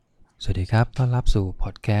สวัสดีครับต้อนรับสู่พ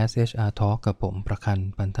อดแคสต์ HR Talk กับผมประคัน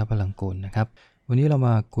ปันทพลังกุลนะครับวันนี้เราม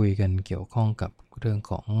าคุยกันเกี่ยวข้องกับเรื่อง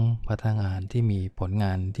ของพนักงานที่มีผลง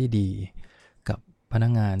านที่ดีกับพนั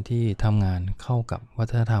กงานที่ทำงานเข้ากับวั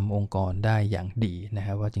ฒนธรรมองค์กรได้อย่างดีนะค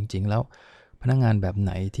รับว่าจริงๆแล้วพนักงานแบบไห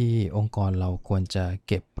นที่องค์กรเราควรจะ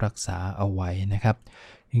เก็บรักษาเอาไว้นะครับ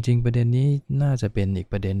จริงๆประเด็นนี้น่าจะเป็นอีก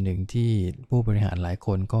ประเด็นหนึ่งที่ผู้บริหารหลายค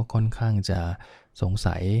นก็ค่อนข้างจะสง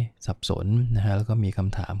สัยสับสนนะฮะแล้วก็มีค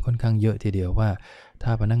ำถามค่อนข้างเยอะทีเดียวว่าถ้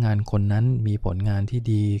าพนักงานคนนั้นมีผลงานที่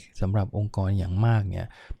ดีสำหรับองค์กรอย่างมากเนี่ย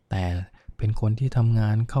แต่เป็นคนที่ทำงา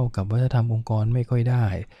นเข้ากับวัฒนธรรมองค์กรไม่ค่อยได้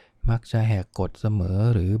มักจะแหกกฎเสมอ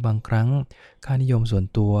หรือบางครั้งค่านิยมส่วน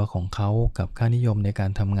ตัวของเขากับค่านิยมในกา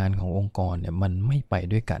รทำงานขององค์กรเนี่ยมันไม่ไป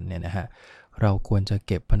ด้วยกันเนี่ยนะฮะเราควรจะเ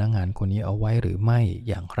ก็บพนักงานคนนี้เอาไว้หรือไม่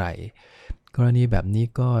อย่างไรกรณีแบบนี้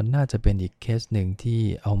ก็น่าจะเป็นอีกเคสหนึ่งที่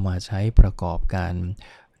เอามาใช้ประกอบการ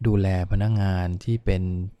ดูแลพนักงานที่เป็น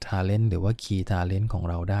talent หรือว่า key talent ของ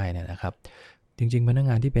เราได้นะครับจริงๆพนัก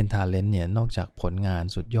งานที่เป็น talent เนี่ยนอกจากผลงาน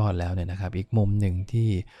สุดยอดแล้วเนี่ยนะครับอีกมุมหนึ่งที่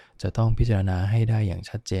จะต้องพิจารณาให้ได้อย่าง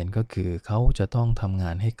ชัดเจนก็คือเขาจะต้องทำง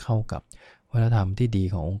านให้เข้ากับวัฒนธรรมที่ดี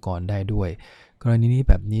ขององค์กรได้ด้วยกรณีนี้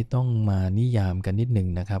แบบนี้ต้องมานิยามกันนิดหนึ่ง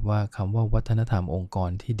นะครับว่าคำว่าวัฒนธรรมองค์กร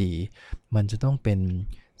ที่ดีมันจะต้องเป็น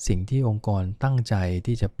สิ่งที่องค์กรตั้งใจ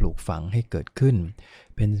ที่จะปลูกฝังให้เกิดขึ้น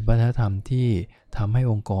เป็นวัฒนธรรมที่ทำให้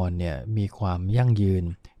องค์กรเนี่ยมีความยั่งยืน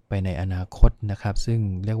ไปในอนาคตนะครับซึ่ง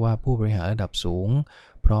เรียกว่าผู้บริหารระดับสูง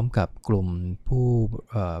พร้อมกับกลุ่ม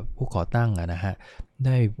ผู้ก่อตั้งนะฮะไ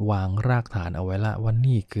ด้วางรากฐานเอาไว้ละว่า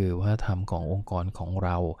นี่คือวัฒนธรรมขององค์กรของเร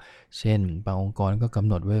าเช่นบางองค์กรก็กำ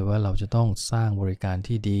หนดไว้ว่าเราจะต้องสร้างบริการ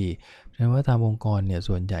ที่ดีฉะนั้นว่าตามองค์กรเนี่ย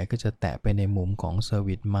ส่วนใหญ่ก็จะแตะไปในมุมของ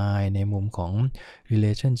Service Mind ในมุมของ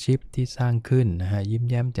Relationship ที่สร้างขึ้นนะฮะยิ้ม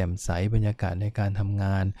แย้มแจ่มใสบรรยากาศในการทำง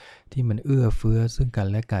านที่มันเอื้อเฟื้อซึ่งกัน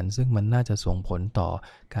และกันซึ่งมันน่าจะส่งผลต่อ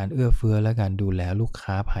การเอื้อเฟื้อและการดูแลลูก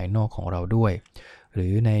ค้าภายนอกของเราด้วยหรื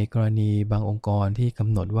อในกรณีบางองค์กรที่ก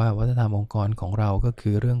ำหนดว่าวัฒนธรรมองค์กรของเราก็คื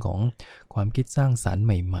อเรื่องของความคิดสร้างสรรค์ใ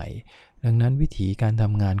หม่ๆดังนั้นวิธีการท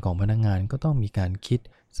ำงานของพนักงานก็ต้องมีการคิด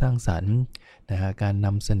สร้างสรรค์นะฮะการน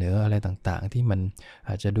ำเสนออะไรต่างๆที่มันอ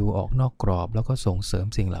าจจะดูออกนอกกรอบแล้วก็ส่งเสริม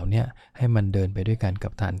สิ่งเหล่านี้ให้มันเดินไปด้วยกันกั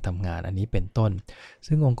บการทำงานอันนี้เป็นต้น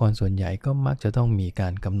ซึ่งองค์กรส่วนใหญ่ก็มักจะต้องมีกา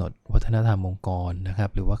รกำหนดวัฒนธรรมองค์กรนะครับ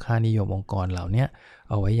หรือว่าค่านิยมองค์กรเหล่านี้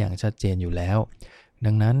เอาไว้อย่างชัดเจนอยู่แล้ว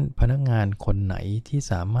ดังนั้นพนักงานคนไหนที่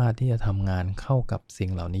สามารถที่จะทำงานเข้ากับสิ่ง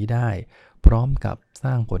เหล่านี้ได้พร้อมกับส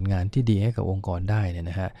ร้างผลงานที่ดีให้กับองค์กรได้เนี่ย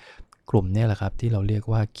นะฮะกลุ่มนี้แหละครับที่เราเรียก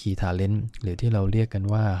ว่า key talent หรือที่เราเรียกกัน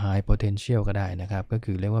ว่า high potential ก็ได้นะครับก็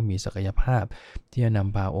คือเรียกว่ามีศักยภาพที่จะน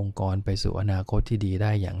ำพาองค์กรไปสู่อนาคตที่ดีไ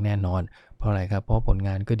ด้อย่างแน่นอนเพราะอะไรครับเพราะผลง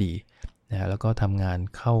านก็ดีนะแล้วก็ทำงาน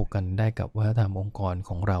เข้ากันได้กับวัฒนธรรมองค์กรข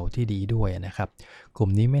องเราที่ดีด้วยนะครับกลุ่ม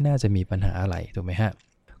นี้ไม่น่าจะมีปัญหาอะไรถูกไหมฮะ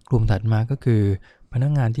กลุ่มถัดมาก็คือพนั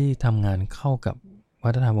กงานที่ทำงานเข้ากับวั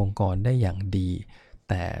ฒนธรรมองค์กรได้อย่างดี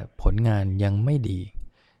แต่ผลงานยังไม่ดี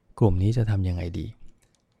กลุ่มนี้จะทำยังไงดี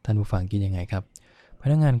ท่านผู้ฟังคิดยังไงครับพ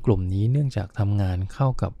นักงานกลุ่มนี้เนื่องจากทำงานเข้า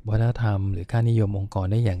กับวัฒนธรรมหรือค่านิยมองค์กร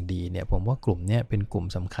ได้อย่างดีเนี่ยผมว่ากลุ่มนี้เป็นกลุ่ม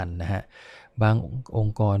สำคัญนะฮะบางอง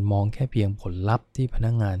ค์กรมองแค่เพียงผลลัพธ์ที่พ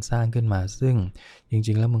นักงานสร้างขึ้นมาซึ่งจ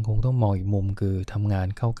ริงๆแล้วมันคงต้องมองอีกมุมคือทำงาน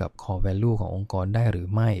เข้ากับ core value ขององค์กรได้หรือ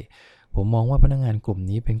ไม่ผมมองว่าพนักงานกลุ่ม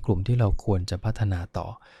นี้เป็นกลุ่มที่เราควรจะพัฒนาต่อ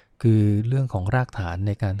คือเรื่องของรากฐานใ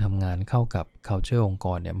นการทำงานเข้ากับ culture องค์ก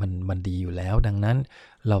รเนี่ยมันดีอยู่แล้วดังนั้น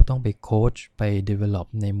เราต้องไปโค้ชไป develop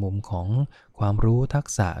ในมุมของความรู้ทัก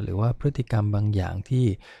ษะหรือว่าพฤติกรรมบางอย่างที่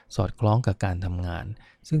สอดคล้องกับการทำงาน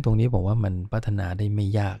ซึ่งตรงนี้ผมว่ามันพัฒนาได้ไม่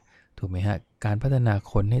ยากถูกไหมฮะการพัฒนา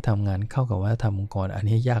คนให้ทำงานเข้ากับวัฒนธรรมองค์กรอัน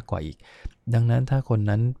นี้ยากกว่าอีกดังนั้นถ้าคน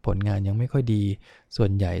นั้นผลงานยังไม่ค่อยดีส่ว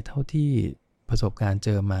นใหญ่เท่าที่ประสบการณ์เจ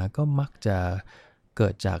อมาก็มักจะเกิ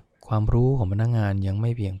ดจากความรู้ของพนักงานยังไ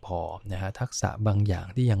ม่เพียงพอนะฮะทักษะบางอย่าง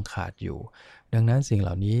ที่ยังขาดอยู่ดังนั้นสิ่งเห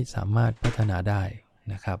ล่านี้สามารถพัฒนาได้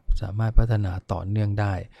นะครับสามารถพัฒนาต่อเนื่องไ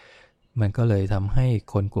ด้มันก็เลยทำให้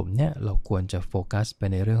คนกลุ่มนี้เราควรจะโฟกัสไป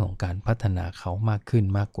ในเรื่องของการพัฒนาเขามากขึ้น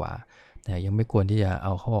มากกว่าแต่ยังไม่ควรที่จะเอ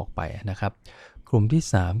าเขาออกไปนะครับกลุ่มที่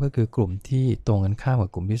3ก็คือกลุ่มที่ตรงกันข้ามกับ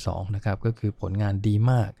กลุ่มที่2นะครับก็คือผลงานดี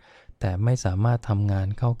มากแต่ไม่สามารถทำงาน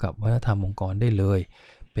เข้ากับวัฒนธรรมองค์กรได้เลย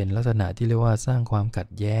เป็นลักษณะที่เรียกว่าสร้างความขัด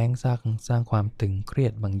แย้งสร้างความตึงเครีย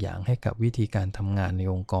ดบางอย่างให้กับวิธีการทำงานใน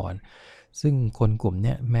องค์กรซึ่งคนกลุ่ม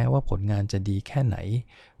นี้แม้ว่าผลงานจะดีแค่ไหน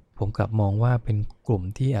ผมกลับมองว่าเป็นกลุ่ม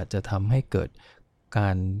ที่อาจจะทำให้เกิดกา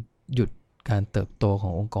รหยุดการเติบโตขอ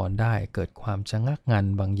งองค์กรได้เกิดความชะงักงัน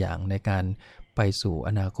บางอย่างในการไปสู่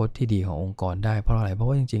อนาคตที่ดีขององค์กรได้เพราะอะไรเพราะ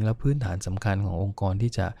ว่าจริงๆแล้วพื้นฐานสำคัญขององค์กร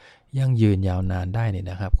ที่จะยั่งยืนยาวนานได้เนี่ย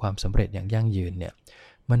นะครับความสำเร็จอย่างยั่งยืนเนี่ย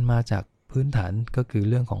มันมาจากพื้นฐานก็คือ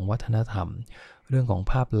เรื่องของวัฒนธรรม เรื่องของ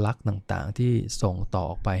ภาพลักษณ์ต่างๆที่ส่งต่อ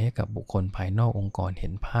ออกไปให้กับบุคคลภายนอกองค์กรเห็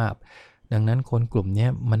นภาพดังนั้นคนกลุ่มนี้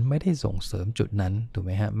มันไม่ได้ส่งเสริมจุดนั้นถูกไห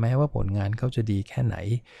มฮะแม้ว่าผลงานเขาจะดีแค่ไหน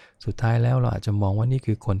สุดท้ายแล้วเราอาจจะมองว่านี่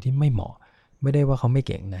คือคนที่ไม่เหมาะไม่ได้ว่าเขาไม่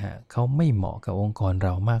เก่งนะฮะเขาไม่เหมาะกับองค์กรเร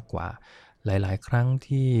ามากกว่าหลายๆครั้ง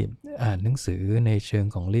ที่อ่านหนังสือในเชิง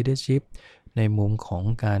ของ leadership ในมุมของ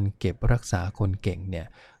การเก็บรักษาคนเก่งเนี่ย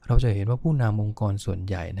เราจะเห็นว่าผู้นำองค์กรส่วน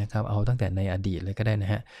ใหญ่นะครับเอาตั้งแต่ในอดีตเลยก็ได้น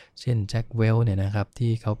ะฮะเช่นแจ็คเวลเนี่ยนะครับ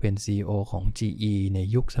ที่เขาเป็น CEO ของ GE ใน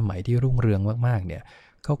ยุคสมัยที่รุ่งเรืองมากๆเนี่ย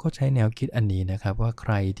เขาก็ใช้แนวคิดอันนี้นะครับว่าใค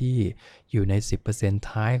รที่อยู่ใน 10%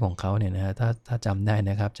 ท้ายของเขาเนี่ยนะฮะถ้าจำได้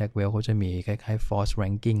นะครับแจ็คเวลเขาจะมีคล้ายๆ force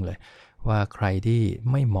ranking เลยว่าใครที่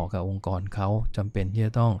ไม่เหมาะกับองค์กรเขาจำเป็นที่จ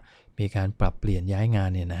ะต้องมีการปรับเปลี่ยนย้ายงาน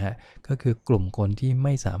เนี่ยนะฮะก็คือกลุ่มคนที่ไ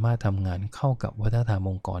ม่สามารถทำงานเข้ากับวัฒนธรรม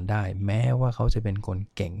องค์กรได้แม้ว่าเขาจะเป็นคน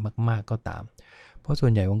เก่งมากๆก็ตามเพราะส่ว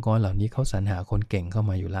นใหญ่องค์กรเหล่านี้เขาสรรหาคนเก่งเข้า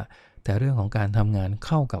มาอยู่ละแต่เรื่องของการทำงานเ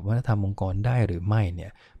ข้ากับวัฒนธรรมองค์กรได้หรือไม่เนี่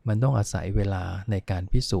ยมันต้องอาศัยเวลาในการ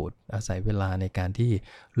พิสูจน์อาศัยเวลาในการที่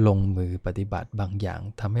ลงมือปฏิบัติบางอย่าง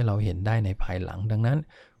ทำให้เราเห็นได้ในภายหลังดังนั้น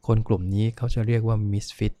คนกลุ่มนี้เขาจะเรียกว่า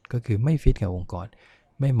misfit ก็คือไม่ฟิตกับองค์กร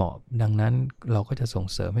ไม่เหมาะดังนั้นเราก็จะส่ง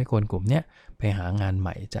เสริมให้คนกลุ่มนี้ไปหางานให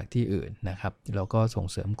ม่จากที่อื่นนะครับเราก็ส่ง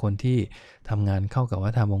เสริมคนที่ทำงานเข้ากับวั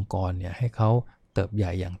ฒนธรรมองค์กรเนี่ยให้เขาเติบให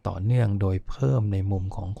ญ่อย่างต่อเนื่องโดยเพิ่มในมุม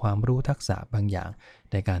ของความรู้ทักษะบางอย่าง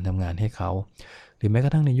ในการทำงานให้เขาหรือแม้กร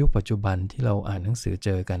ะทั่งในยุคปัจจุบันที่เราอ่านหนังสือเจ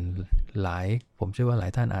อกันผมเชื่อว่าหลา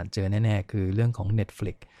ยท่านอ่านเจอแน่ๆคือเรื่องของ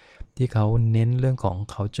Netflix ที่เขาเน้นเรื่องของ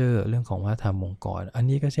culture เรื่องของวัฒนธรรมองค์กรอัน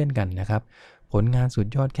นี้ก็เช่นกันนะครับผลงานสุด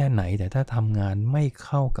ยอดแค่ไหนแต่ถ้าทำงานไม่เ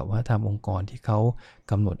ข้ากับวัฒนธรรมองค์กรที่เขา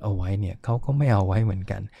กำหนดเอาไว้เนี่ยเขาก็ไม่เอาไว้เหมือน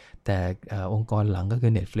กันแต่องค์กรหลังก็คื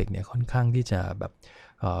อ Netflix เนี่ยค่อนข้างที่จะแบบ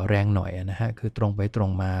แรงหน่อยนะฮะคือตรงไปตรง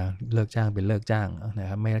มาเลิกจ้างเป็นเลิกจ้างนะ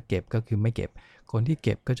ครับไม่เก็บก็คือไม่เก็บคนที่เ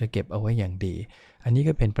ก็บก็จะเก็บเอาไว้อย่างดีอันนี้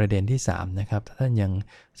ก็เป็นประเด็นที่3นะครับถ้าท่านยัง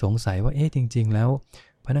สงสัยว่าจริงๆแล้ว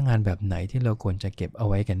พนักงานแบบไหนที่เราควรจะเก็บเอา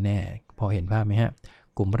ไว้กันแน่พอเห็นภาพไหมฮะ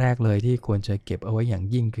กลุ่มแรกเลยที่ควรจะเก็บเอาไว้อย่าง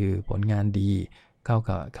ยิ่งคือผลงานดีเข้า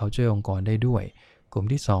กับ culture องค์กรได้ด้วยกลุ่ม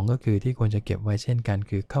ที่2ก็คือที่ควรจะเก็บไว้เช่นกัน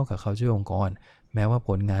คือเข้ากับ culture องค์กรแม้ว่าผ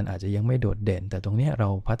ลงานอาจจะยังไม่โดดเด่นแต่ตรงนี้เรา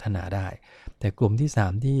พัฒนาได้แต่กลุ่มที่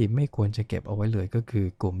3ที่ไม่ควรจะเก็บเอาไว้เลยก็คือ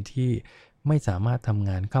กลุ่มที่ไม่สามารถทำ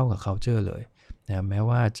งานเข้ากับ culture เลยนะแม้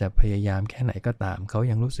ว่าจะพยายามแค่ไหนก็ตามเขา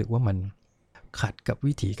ยังรู้สึกว่ามันขัดกับ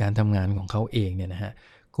วิถีการทำงานของเขาเองเนี่ยนะฮะ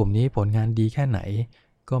กลุ่มนี้ผลงานดีแค่ไหน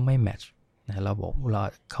ก็ไม่แมทช์นะเราบอก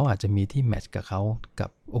เขาอาจจะมีที่แมทช์กับเขากับ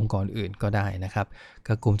องค์กรอื่นก็ได้นะครับ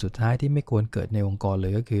กับกลุ่มสุดท้ายที่ไม่ควรเกิดในองค์กรเล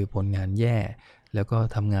ยก็คือผลงานแย่แล้วก็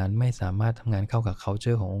ทำงานไม่สามารถทำงานเข้ากับ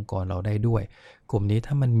culture ขององค์กรเราได้ด้วยกลุ่มนี้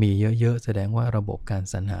ถ้ามันมีเยอะๆแสดงว่าระบบการ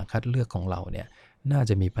สรรหาคัดเลือกของเราเนี่ยน่า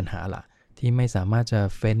จะมีปัญหาละที่ไม่สามารถจะ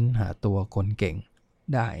เฟ้นหาตัวคนเก่ง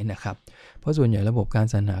ได้นะครับเพราะส่วนใหญ่ระบบการ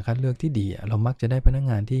สรรหาคัดเลือกที่ดีเรามักจะได้พนัก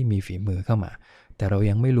งานที่มีฝีมือเข้ามาแต่เรา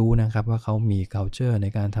ยังไม่รู้นะครับว่าเขามี culture ใน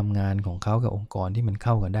การทำงานของเขากับองค์กรที่มันเ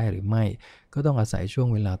ข้ากันได้หรือไม่ก็ต้องอาศัยช่วง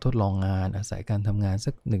เวลาทดลองงานอาศัยการทำงาน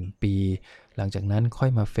สัก1 ปีหลังจากนั้นค่อย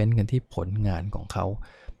มาเฟ้นกันที่ผลงานของเขา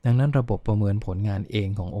ดังนั้นระบบประเมินผลงานเอง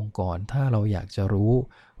ขององค์กรถ้าเราอยากจะรู้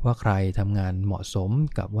ว่าใครทำงานเหมาะสม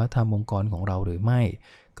กับวัฒนธรรมองค์กรของเราหรือไม่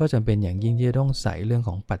ก็จำเป็นอย่างยิ่งที่จะต้องใส่เรื่องข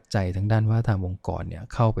องปัจจัยทางด้านวัฒนธรรมองค์กรเนี่ย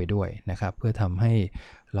เข้าไปด้วยนะครับเพื่อทำให้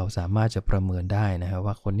เราสามารถจะประเมินได้นะครับ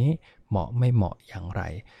ว่าคนนี้เหมาะไม่เหมาะอย่างไร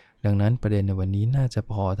ดังนั้นประเด็นในวันนี้น่าจะ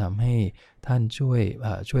พอทำให้ท่านช่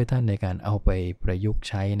วยท่านในการเอาไปประยุกต์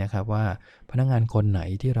ใช้นะครับว่าพนักงานคนไหน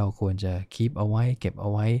ที่เราควรจะคีปเอาไว้เก็บเอา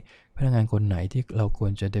ไว้พนักงานคนไหนที่เราคว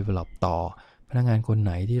รจะ develop ต่อพนักงานคนไ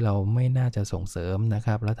หนที่เราไม่น่าจะส่งเสริมนะค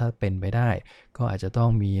รับแล้วถ้าเป็นไปได้ก็อาจจะต้อง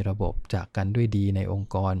มีระบบจากกันด้วยดีในอง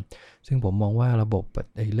ค์กรซึ่งผมมองว่าระบบ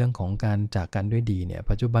เรื่องของการจากกันด้วยดีเนี่ย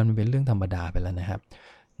ปัจจุบันมันเป็นเรื่องธรรมดาไปแล้วนะครับ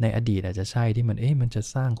ในอดีตอาจจะใช่ที่มันจะ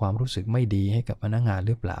สร้างความรู้สึกไม่ดีให้กับพนักงานห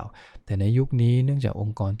รือเปล่าแต่ในยุคนี้เนื่องจากอง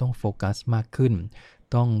ค์กรต้องโฟกัสมากขึ้น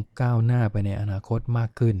ต้องก้าวหน้าไปในอนาคตมาก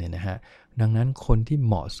ขึ้นเนี่ยนะฮะดังนั้นคนที่เ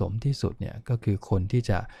หมาะสมที่สุดเนี่ยก็คือคนที่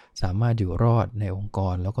จะสามารถอยู่รอดในองค์ก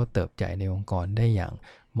รแล้วก็เติบใหญ่ในองค์กรได้อย่าง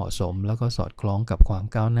เหมาะสมแล้วก็สอดคล้องกับความ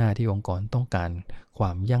ก้าวหน้าที่องค์กรต้องการคว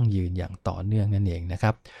ามยั่งยืนอย่างต่อเนื่องนั่นเองนะค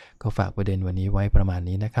รับก็ฝากประเด็นวันนี้ไว้ประมาณ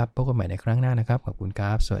นี้นะครับพบกันใหม่ในครั้งหน้านะครับขอบคุณค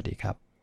รับสวัสดีครับ